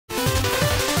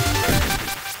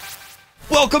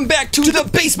welcome back to the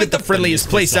basement, the friendliest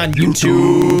place on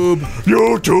YouTube.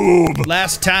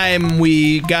 Last time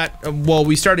we got,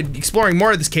 we started exploring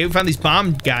more of this cave. We found these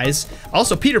bomb guys.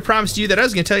 Also, Peter promised you that I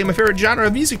was going to tell you my favorite genre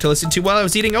of music to listen to while I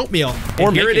was eating oatmeal.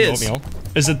 Or here it making is. oatmeal.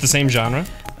 Is it the same genre?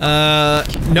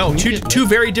 No, two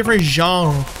very different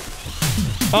genres.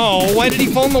 Oh, why did he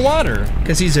fall in the water?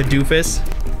 Because he's a doofus.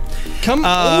 Come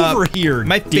over here,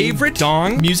 my favorite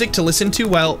music to listen to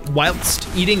whilst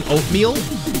eating oatmeal,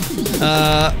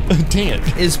 dang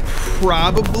it, is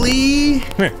probably...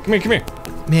 Come here.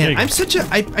 Man, I'm such a...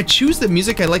 I choose the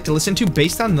music I like to listen to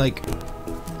based on, like,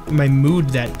 my mood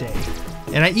that day.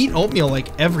 And I eat oatmeal, like,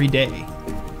 every day.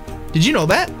 Did you know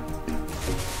that?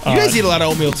 You guys eat a lot of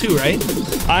oatmeal too, right?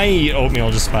 I eat oatmeal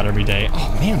just about every day.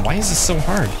 Oh man, why is this so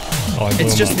hard? Oh,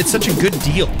 it's such a good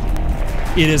deal.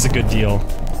 It is a good deal.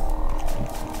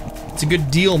 It's a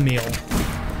good deal meal.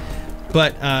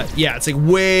 But, yeah, it's like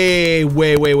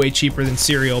way cheaper than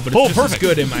cereal, but it's just as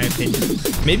good in my opinion.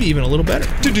 Maybe even a little better.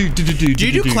 Do you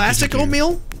do classic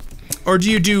oatmeal? Or do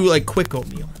you do, like, quick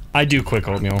oatmeal? I do quick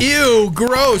oatmeal. Ew,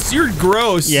 gross. You're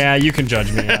gross. Yeah, you can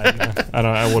judge me.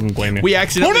 I wouldn't blame you. We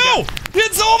accidentally... Oh no!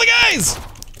 It's all the guys!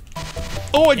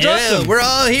 Oh, I dropped them. We're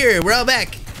all here. We're all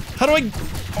back. How do I...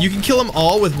 You can kill them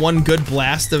all with one good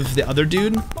blast of the other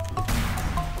dude.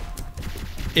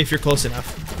 If you're close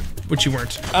enough. Which you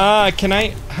weren't. Can I...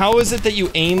 How is it that you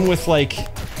aim with, like...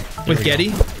 With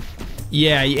Getty?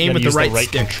 Yeah, you aim with the right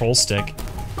stick. Control stick.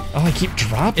 Oh, I keep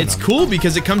dropping It's cool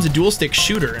because it comes a dual stick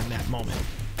shooter in that moment.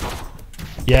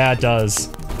 Yeah, it does.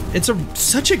 It's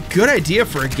such a good idea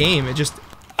for a game. It just...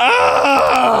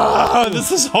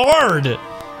 This is hard!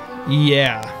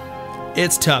 Yeah.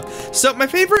 It's tough. So, my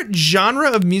favorite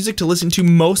genre of music to listen to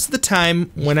most of the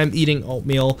time when I'm eating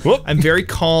oatmeal, I'm very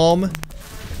calm.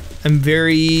 I'm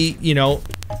very, you know,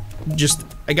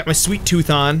 I got my sweet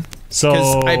tooth on. So...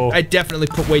 Because I definitely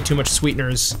put way too much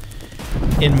sweeteners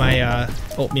in my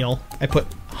oatmeal. I put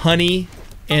honey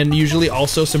and usually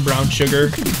also some brown sugar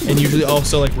and usually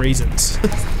also like raisins.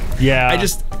 Yeah.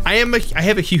 I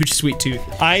have a huge sweet tooth.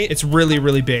 It's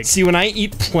really big. See, when I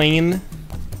eat plain,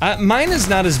 mine is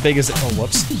not as big as it,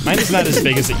 mine is not as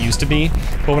big as it used to be.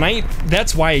 But when I eat,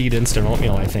 that's why I eat instant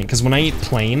oatmeal, I think. Because when I eat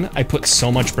plain, I put so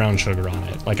much brown sugar on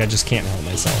it. Like, I just can't help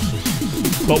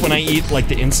myself. But when I eat, like,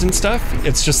 the instant stuff,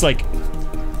 it's just like,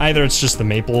 either it's just the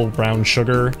maple brown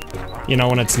sugar, you know,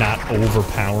 when it's not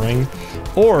overpowering,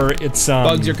 or it's,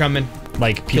 bugs are coming.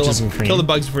 Like peaches and cream. Kill the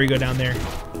bugs before you go down there.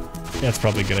 That's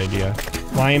probably a good idea.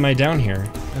 Why am I down here?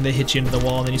 And they hit you into the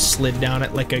wall, and then you slid down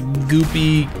it like a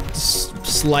goopy,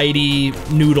 slidey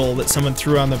noodle that someone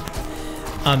threw on the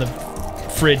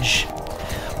fridge.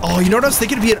 Oh, you know what I was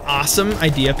thinking would be an awesome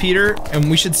idea, Peter? And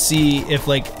we should see if,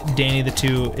 like, Danny the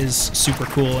 2 is super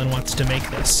cool and wants to make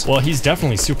this. Well, he's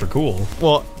definitely super cool.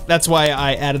 Well, that's why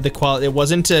I added the quality. It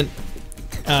wasn't an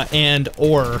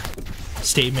and/or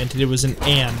statement. It was an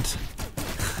and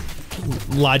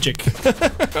logic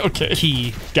okay.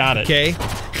 Key. Got it. Okay.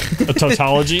 A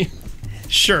tautology?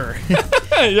 Sure.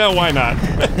 Yeah, why not?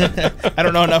 I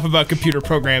don't know enough about computer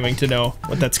programming to know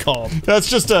what that's called. That's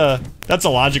just that's a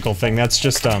logical thing. That's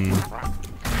just,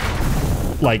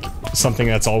 like, something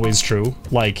that's always true.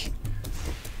 Like,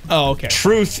 oh, okay.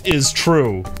 Truth is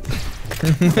true.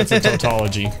 That's a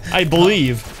tautology. I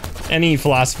believe. Any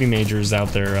philosophy majors out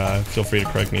there, feel free to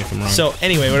correct me if I'm wrong. So,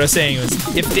 anyway, what I was saying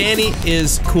was, if Danny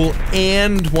is cool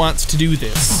and wants to do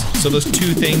this, so those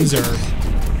two things are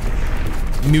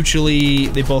mutually,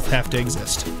 they both have to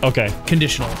exist. Okay.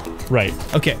 Conditional. Right.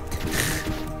 Okay.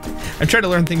 I'm trying to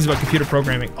learn things about computer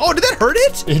programming. Oh, did that hurt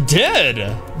it? It did!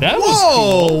 That was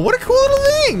cool. Whoa, what a cool little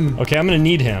thing! Okay, I'm gonna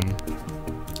need him.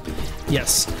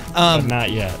 Yes. But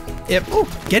not yet. Oh,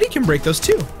 Getty can break those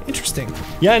too. Interesting.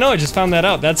 Yeah, I know, I just found that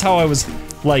out. That's how I was,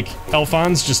 like,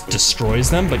 Alphonse just destroys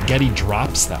them, but Getty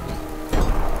drops them.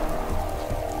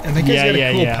 And that guy's got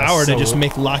a cool power to just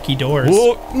make locky doors.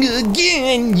 Whoa,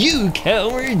 again, you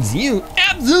cowards, you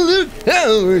absolute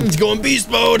cowards! It's going beast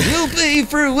mode! You'll pay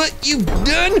for what you've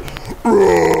done!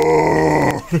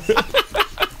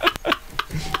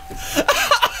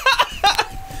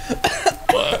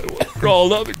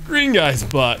 Crawled up at Green Guy's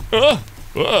butt.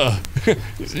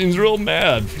 He seems real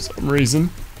mad for some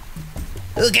reason.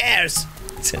 Who cares?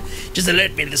 Just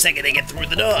alert me the second they get through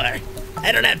the door.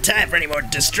 I don't have time for any more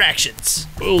distractions.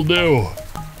 Will do.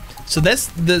 So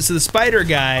the spider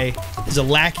guy is a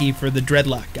lackey for the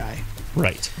dreadlock guy.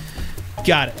 Right.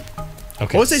 Got it.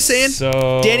 Okay. What was I saying?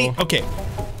 So... Danny, okay.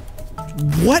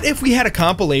 What if we had a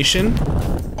compilation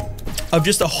of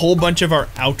just a whole bunch of our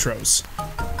outros?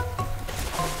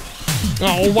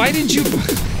 Oh, why did you...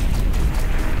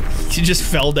 You just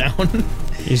fell down.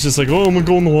 He's just like, oh, I'm gonna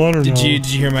go in the water now. Did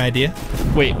you hear my idea?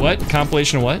 Wait, what?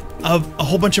 Compilation of what? Of a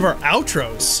whole bunch of our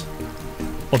outros.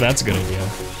 Well, that's a good idea.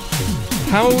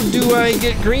 How do I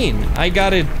get green? I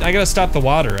gotta stop the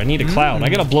water. I need a cloud. I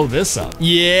gotta blow this up.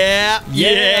 Yeah.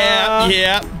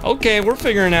 Okay, we're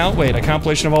figuring out. Wait, a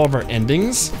compilation of all of our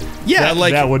endings? Yeah,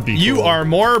 that would be you cool. are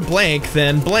more blank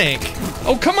than blank.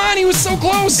 Oh, come on, he was so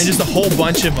close! And just a whole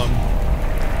bunch of them.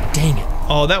 Dang it.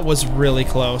 Oh, that was really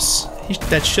close.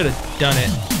 That should have done it.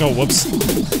 Oh, whoops.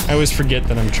 I always forget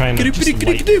that I'm trying to just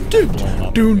light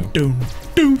blown up.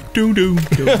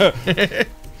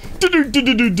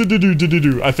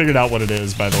 I figured out what it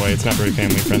is, by the way. It's not very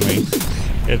family friendly.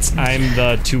 It's I'm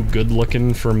the too good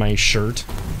looking for my shirt.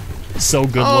 So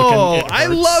good looking. Oh, I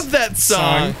love that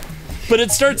song. But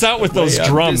it starts out with those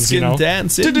drums, you know.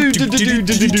 Dancing.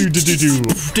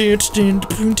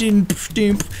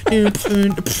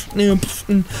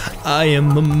 I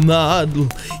am a model,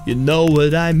 you know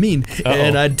what I mean.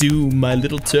 And I do my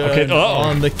little turn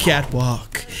on the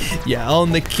catwalk. Yeah,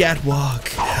 on the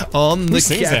catwalk. On the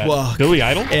catwalk. Billy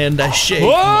Idol? And I shake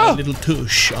my little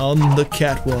tush on the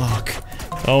catwalk.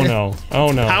 Oh no.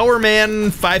 Oh no. Power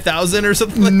Man 5000 or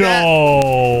something like that.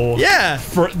 No. Yeah.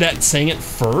 That sang it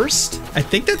first? I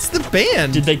think that's the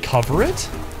band. Did they cover it?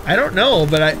 I don't know,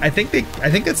 but I think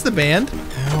that's the band.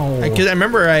 Ow. Because I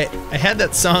remember I had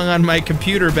that song on my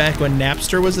computer back when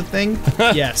Napster was a thing.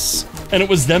 Yes. And it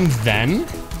was them then?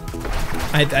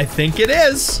 I think it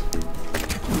is.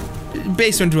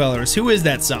 Basement Dwellers. Who is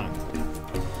that song?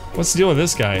 What's the deal with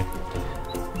this guy?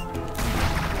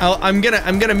 I'm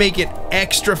gonna make it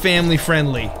extra family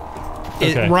friendly.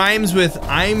 It rhymes with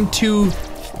I'm too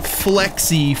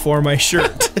flexy for my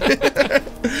shirt.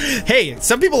 Hey,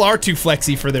 some people are too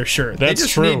flexy for their shirt. That's they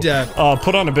just true. Need to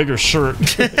put on a bigger shirt.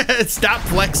 Stop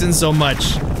flexing so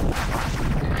much.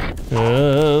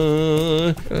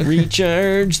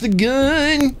 Recharge the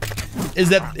gun. Is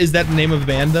that the name of a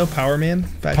band though? Power Man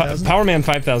 5000? Power Man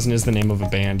 5000 is the name of a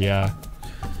band, yeah.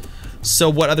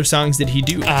 So what other songs did he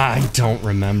do? I don't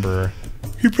remember.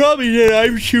 He probably did.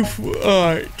 I'm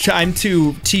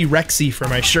too T-Rexy for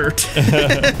my shirt.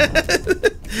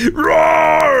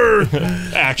 Roar!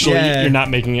 Actually, you're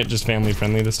not making it just family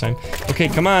friendly this time. Okay,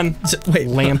 come on. Wait,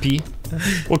 Lampy.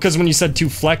 Well, because when you said too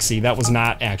flexy, that was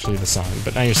not actually the song,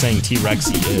 but now you're saying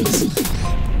T-Rexy is.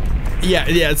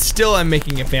 Yeah, still I'm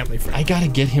making it family friendly. I gotta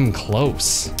get him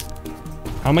close.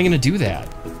 How am I gonna do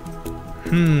that?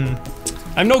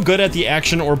 I'm no good at the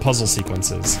action or puzzle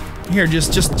sequences. Here,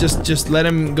 just let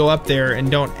him go up there and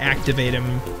don't activate him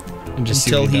and just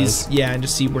until see what he he's does. and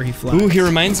just see where he flies. Ooh, he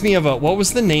reminds me of what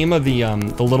was the name of the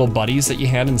little buddies that you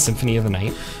had in Symphony of the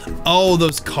Night? Oh,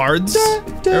 those cards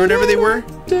or whatever they were.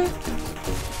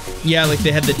 Yeah, like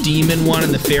they had the demon one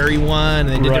and the fairy one, and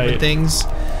they did different things.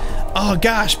 Oh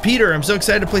gosh, Peter, I'm so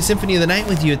excited to play Symphony of the Night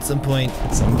with you at some point.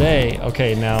 Someday.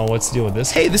 Okay, now what's the deal with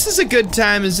this? Hey, this is a good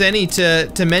time as any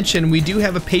to mention we do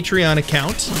have a Patreon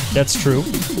account. That's true.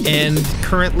 And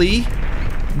currently,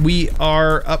 we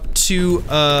are up to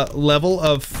a level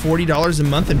of $40 a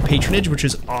month in patronage, which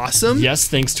is awesome. Yes,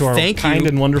 thanks to our kind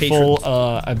and wonderful,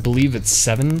 I believe it's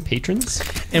 7 patrons.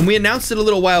 And we announced it a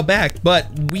little while back, but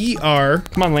we are...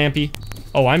 Come on, Lampy.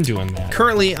 Oh, I'm doing that.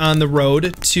 Currently on the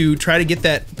road to try to get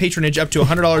that patronage up to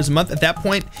 $100 a month. At that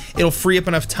point, it'll free up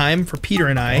enough time for Peter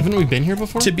and I... Haven't we been here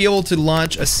before? ...to be able to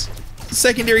launch a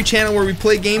secondary channel where we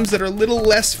play games that are a little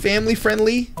less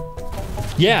family-friendly.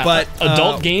 Yeah, but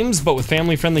adult games, but with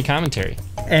family-friendly commentary.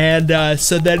 And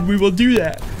so then we will do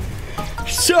that.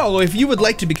 So if you would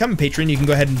like to become a patron, you can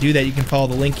go ahead and do that. You can follow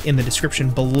the link in the description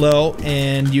below,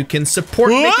 and you can support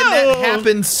making that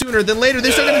happen sooner than later.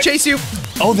 They're still gonna chase you.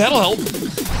 Oh, that'll help.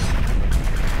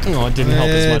 Oh, it didn't help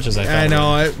as much as I thought. I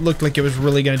know, it looked like it was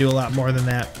really gonna do a lot more than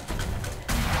that.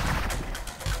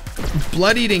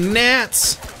 Blood-eating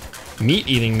gnats.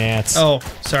 Meat-eating gnats. Oh,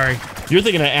 sorry. You're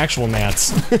thinking of actual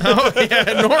gnats. Oh,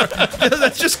 yeah,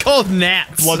 that's just called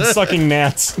gnats. Blood-sucking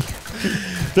gnats.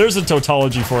 There's a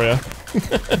tautology for you.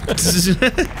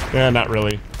 Yeah, not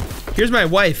really. Here's my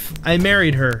wife. I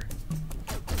married her.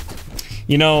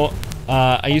 You know,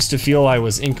 I used to feel I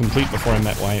was incomplete before I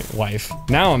met wife.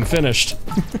 Now I'm finished.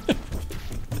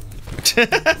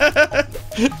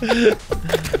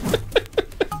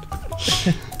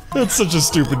 That's such a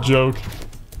stupid joke.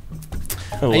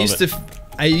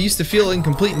 I used to feel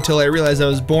incomplete until I realized I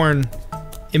was born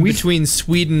in between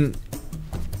Sweden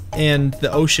and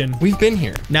the ocean. We've been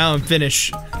here. Now I'm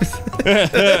finished.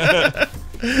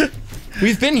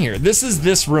 We've been here. This is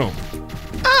this room.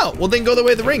 Oh, well then go the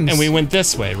way of the rings. And we went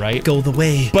this way, right? Go the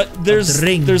way. But there's the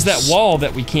rings. there's that wall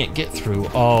that we can't get through.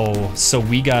 Oh, so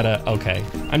we gotta. Okay,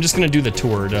 I'm just gonna do the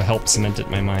tour to help cement it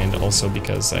in my mind. Also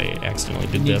because I accidentally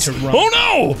did this. to run. Oh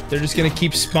no! They're just gonna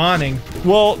keep spawning.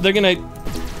 Well, they're gonna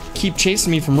keep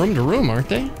chasing me from room to room, aren't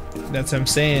they? That's what I'm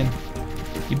saying.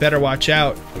 You better watch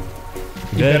out.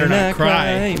 You better not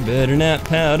cry. Better not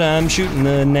pout. I'm shooting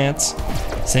the gnats.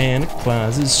 Santa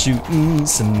Claus is shooting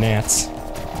some gnats.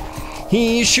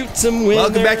 He shoots them with.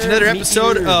 Welcome back to another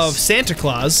episode ears. of Santa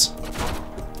Claus.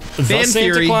 The Fan Santa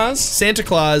theory, Claus? Santa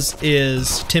Claus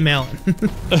is Tim Allen.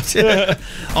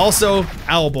 Also,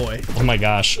 Owlboy. Oh my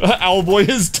gosh. Owlboy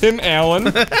is Tim Allen?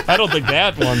 I don't think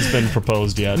that one's been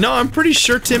proposed yet. No, I'm pretty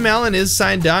sure Tim Allen is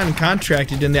signed on and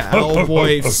contracted in the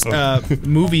Owlboy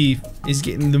movie. He's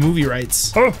getting the movie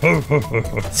rights.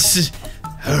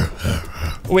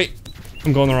 Wait,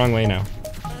 I'm going the wrong way now.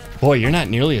 Boy, you're not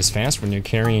nearly as fast when you're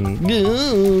carrying.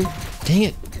 Dang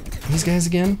it. These guys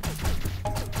again?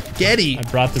 Getty, I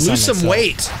brought this on lose some myself.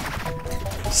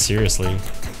 weight. Seriously.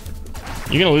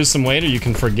 You're gonna lose some weight or you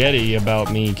can forget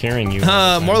about me carrying you.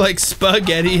 More like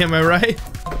spaghetti, am I right?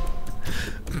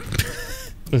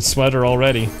 The sweater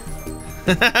already.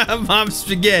 Mom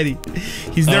spaghetti.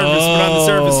 He's nervous, but on the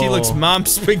surface he looks mom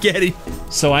spaghetti.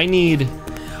 So I need.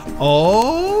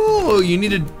 Oh, you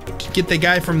need to get the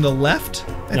guy from the left?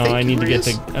 I need to get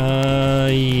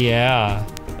the. Yeah.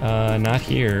 Not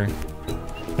here.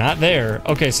 Not there.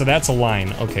 Okay, so that's a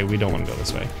line. Okay, we don't want to go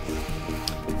this way.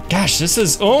 Gosh, this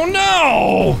is. Oh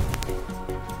no!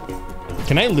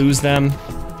 Can I lose them?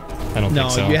 I don't think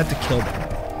so. No, you have to kill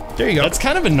them. There you go. That's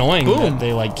kind of annoying Boom. that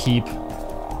they like keep.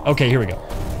 Okay, here we go.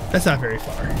 That's not very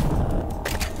far.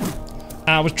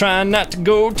 I was trying not to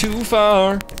go too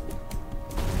far.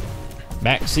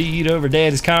 Backseat of her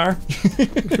daddy's car.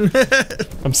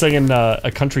 I'm singing a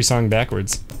country song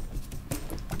backwards.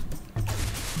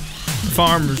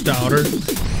 Farmer's daughter.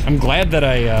 I'm glad that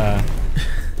I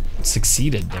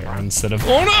succeeded there instead of.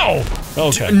 Oh no!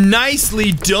 Okay.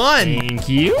 Nicely done. Thank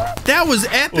you. That was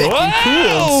epic Whoa! and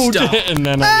cool stuff. And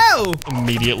then Oh! I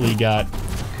immediately got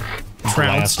Trounced.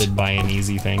 blasted by an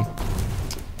easy thing.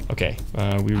 Okay,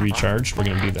 we recharged. We're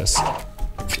gonna do this.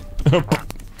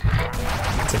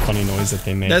 It's a funny noise that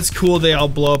they make. That's cool. They all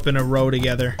blow up in a row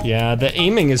together. Yeah, the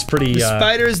aiming is pretty. The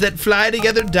spiders that fly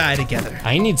together die together.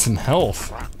 I need some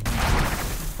health.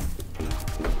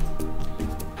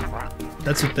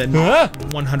 That's what the Huh?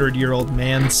 100-year-old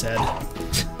man said.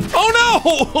 Oh no!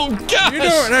 Oh gosh! You know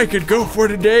what I could go for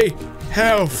today?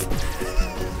 Health.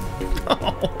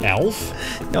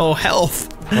 Elf? No, health.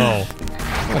 Oh.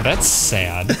 Oh, that's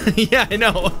sad. Yeah, I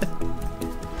know.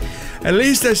 At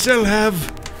least I still have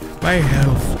my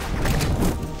health.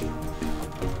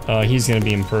 He's gonna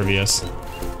be impervious.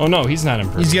 Oh no, he's not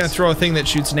impervious. He's gonna throw a thing that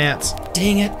shoots gnats.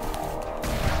 Dang it.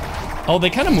 Oh,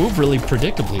 they kind of move really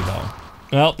predictably though.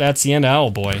 Well, that's the end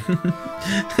of Owlboy.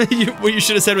 What you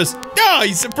should have said was, "Oh,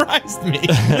 you surprised me."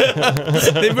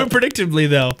 They move predictably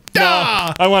though.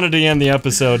 Ah! I wanted to end the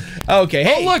episode. Okay,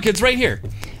 hey. Oh look, it's right here.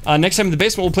 Next time in the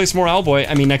basement we'll play some more Owlboy.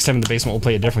 I mean, next time in the basement we'll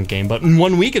play a different game, but in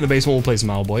 1 week in the basement we'll play some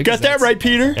Owlboy. Got that right,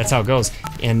 Peter? That's how it goes.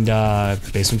 And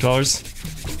basement dwellers,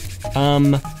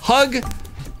 hug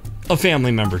a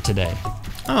family member today.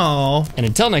 Oh. And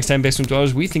until next time, basement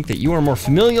dwellers, we think that you are more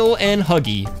familial and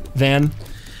huggy than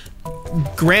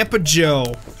Grandpa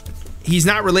Joe. He's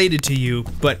not related to you,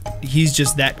 but he's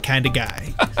just that kind of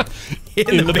guy.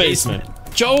 in the basement.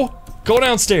 Joe, go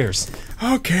downstairs.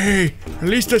 Okay, at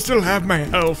least I still have my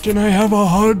health. Can I have a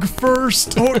hug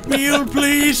first? Oatmeal,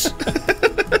 please.